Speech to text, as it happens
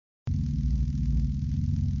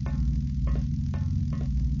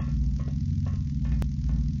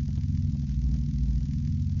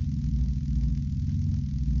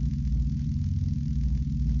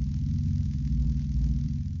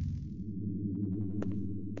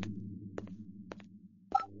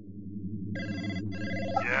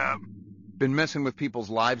Been messing with people's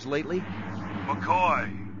lives lately?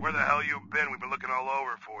 McCoy, where the hell you been? We've been looking all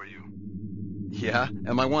over for you. Yeah?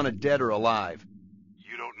 Am I wanted dead or alive?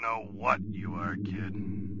 You don't know what you are, kid.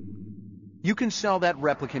 You can sell that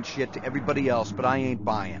replicant shit to everybody else, but I ain't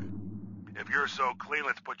buying. If you're so clean,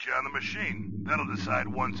 let's put you on the machine. That'll decide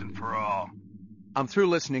once and for all. I'm through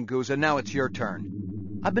listening, Guza. Now it's your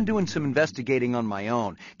turn. I've been doing some investigating on my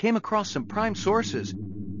own. Came across some prime sources.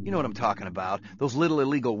 You know what I'm talking about. Those little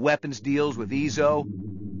illegal weapons deals with Ezo.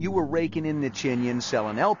 You were raking in the chinion,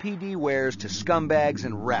 selling LPD wares to scumbags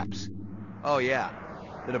and reps. Oh yeah,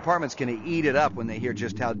 the department's gonna eat it up when they hear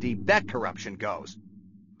just how deep that corruption goes.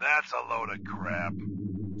 That's a load of crap.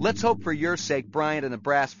 Let's hope for your sake Bryant and the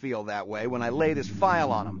brass feel that way when I lay this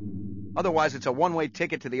file on them. Otherwise it's a one-way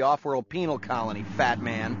ticket to the off-world penal colony, fat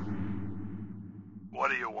man. What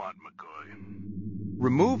do you want, McCoy?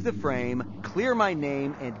 Remove the frame, clear my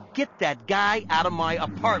name, and get that guy out of my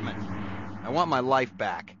apartment. I want my life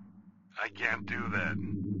back. I can't do that.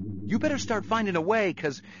 You better start finding a way,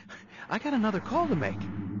 'cause I got another call to make.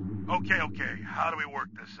 Okay. How do we work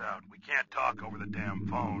this out? We can't talk over the damn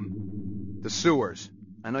phone. The sewers.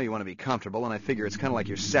 I know you want to be comfortable, and I figure it's kind of like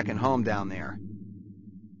your second home down there.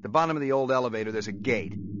 The bottom of the old elevator, there's a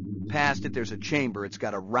gate. Past it, there's a chamber. It's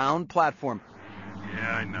got a round platform.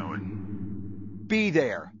 Yeah, I know it. Be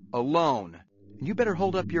there, alone. And you better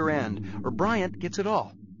hold up your end, or Bryant gets it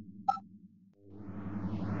all.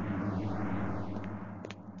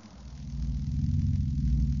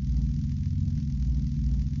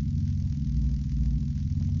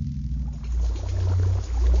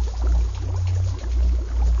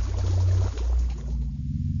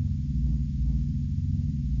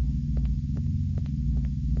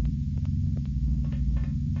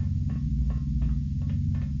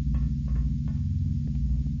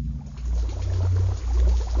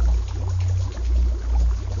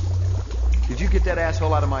 Did you get that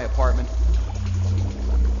asshole out of my apartment?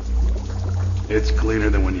 It's cleaner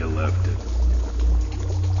than when you left it.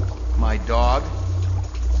 My dog?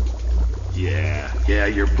 Yeah,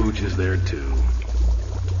 your pooch is there too.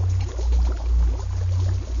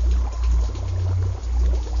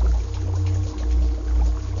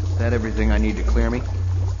 Is that everything I need to clear me?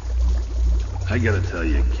 I gotta tell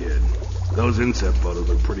you, kid, those inset photos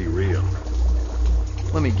look pretty real.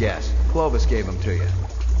 Let me guess. Clovis gave them to you.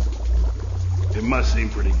 It must seem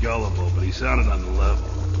pretty gullible, but he sounded on the level.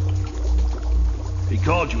 He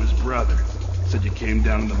called you his brother. Said you came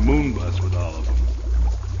down in the moon bus with all of them.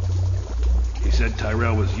 He said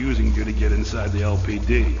Tyrell was using you to get inside the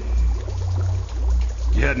LPD.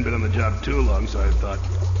 You hadn't been on the job too long, so I thought,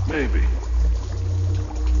 maybe.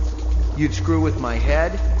 You'd screw with my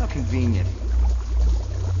head? How convenient.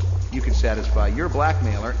 You can satisfy your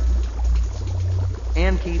blackmailer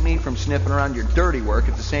and keep me from sniffing around your dirty work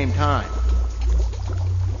at the same time.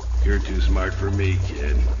 You're too smart for me,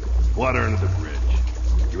 kid. Water under the bridge.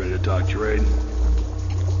 You ready to talk trade?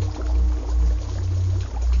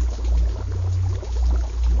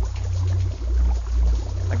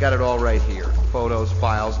 I got it all right here. Photos,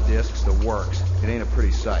 files, discs, the works. It ain't a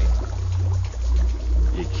pretty sight.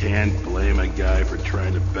 You can't blame a guy for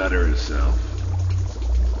trying to better himself.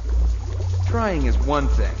 Trying is one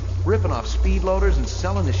thing. Ripping off speed loaders and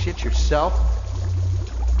selling the shit yourself?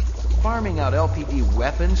 Farming out LPD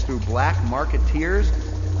weapons through black marketeers?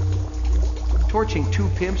 Torching two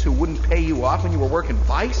pimps who wouldn't pay you off when you were working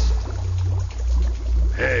Vice?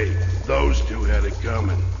 Hey, those two had it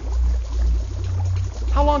coming.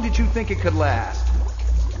 How long did you think it could last?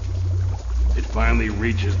 It finally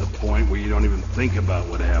reaches the point where you don't even think about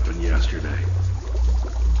what happened yesterday.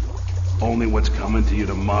 Only what's coming to you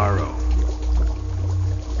tomorrow.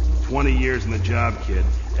 20 years in the job, kid,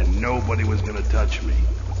 and nobody was gonna touch me.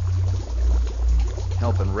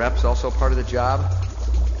 Helping reps also part of the job?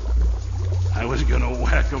 I was gonna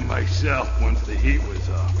whack them myself once the heat was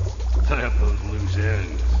off. Tie up those loose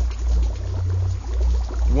ends.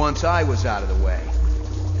 Once I was out of the way.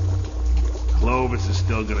 Clovis is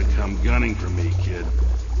still gonna come gunning for me, kid.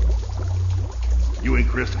 You and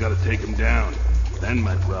Chris gotta take him down. Then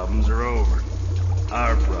my problems are over.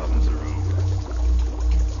 Our problems are over.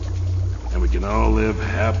 And we can all live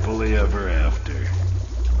happily ever after.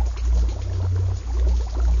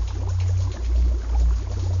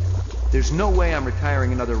 There's no way I'm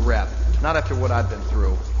retiring another rep. Not after what I've been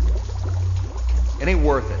through. It ain't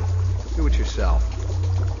worth it. Do it yourself.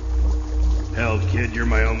 Hell, kid, you're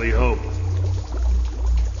my only hope.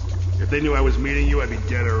 If they knew I was meeting you, I'd be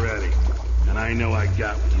dead already. And I know I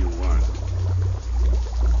got what you want.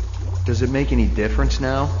 Does it make any difference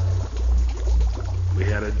now? We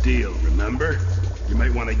had a deal, remember? You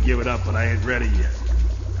might want to give it up, but I ain't ready yet.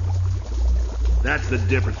 That's the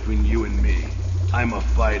difference between you and me. I'm a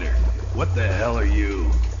fighter. What the hell are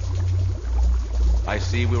you? I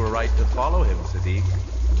see we were right to follow him, Sadiq.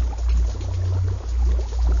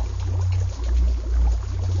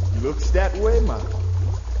 Looks that way, man.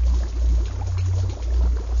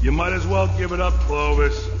 You might as well give it up,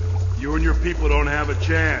 Clovis. You and your people don't have a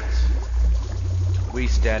chance. We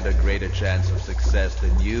stand a greater chance of success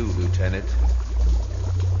than you, Lieutenant.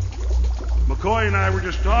 McCoy and I were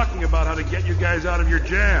just talking about how to get you guys out of your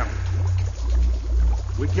jam.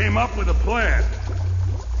 We came up with a plan.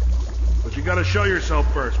 But you gotta show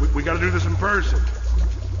yourself first. We gotta do this in person.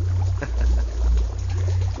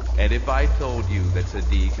 And if I told you that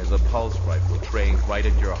Sadiq has a pulse rifle trained right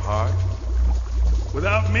at your heart?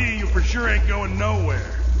 Without me, you for sure ain't going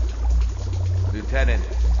nowhere. Lieutenant,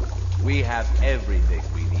 we have everything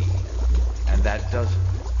we need. And that doesn't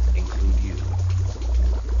include you.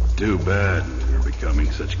 Too bad we're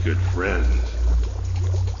becoming such good friends.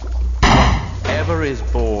 Whatever is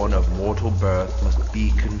born of mortal birth must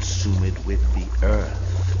be consumed with the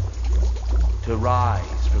earth. To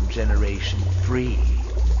rise from generation free.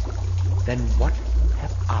 Then what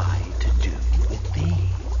have I to do with thee?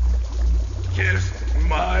 Kiss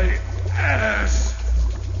my ass!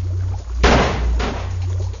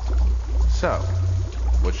 So,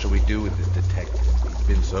 what shall we do with this detective? He's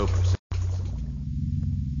been so persistent.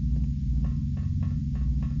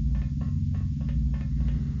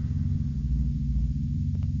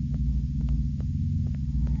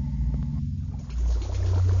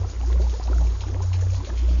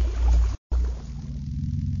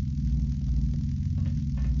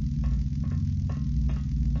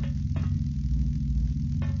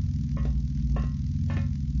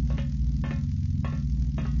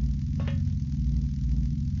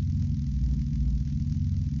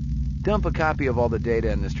 Dump a copy of all the data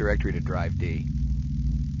in this directory to Drive D.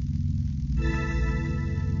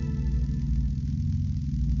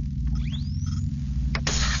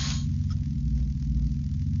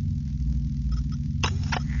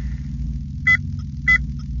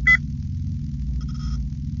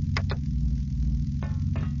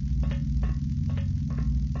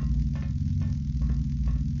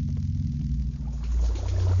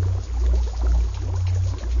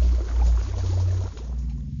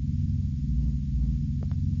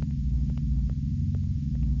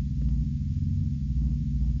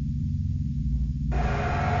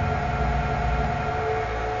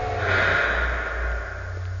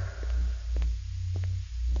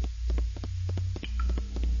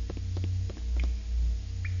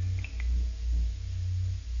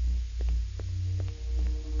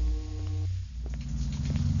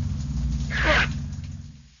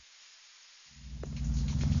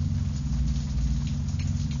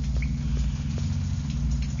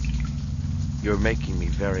 You're making me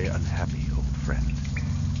very unhappy, old friend.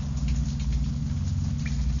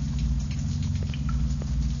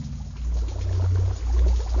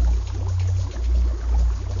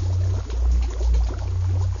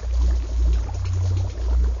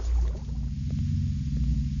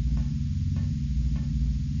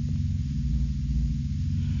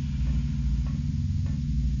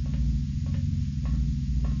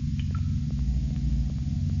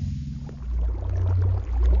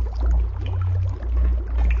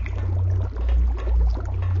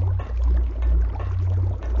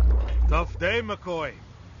 Tough day, McCoy.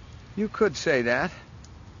 You could say that.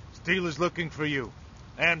 Steele is looking for you.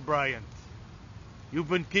 And Bryant. You've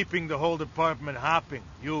been keeping the whole department hopping,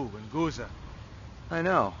 you and Guza. I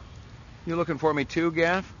know. You looking for me too,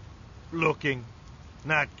 Gaff? Looking,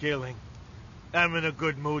 not killing. I'm in a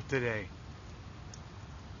good mood today.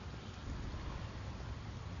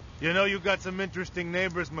 You know you got some interesting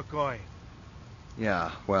neighbors, McCoy.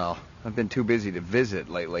 Yeah, well, I've been too busy to visit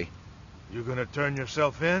lately. You gonna turn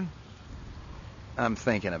yourself in? I'm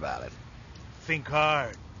thinking about it. Think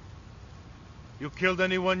hard. You killed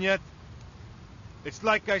anyone yet? It's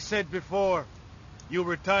like I said before. You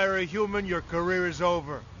retire a human, your career is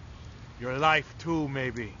over. Your life too,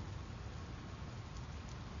 maybe.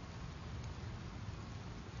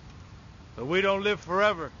 But we don't live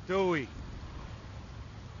forever, do we?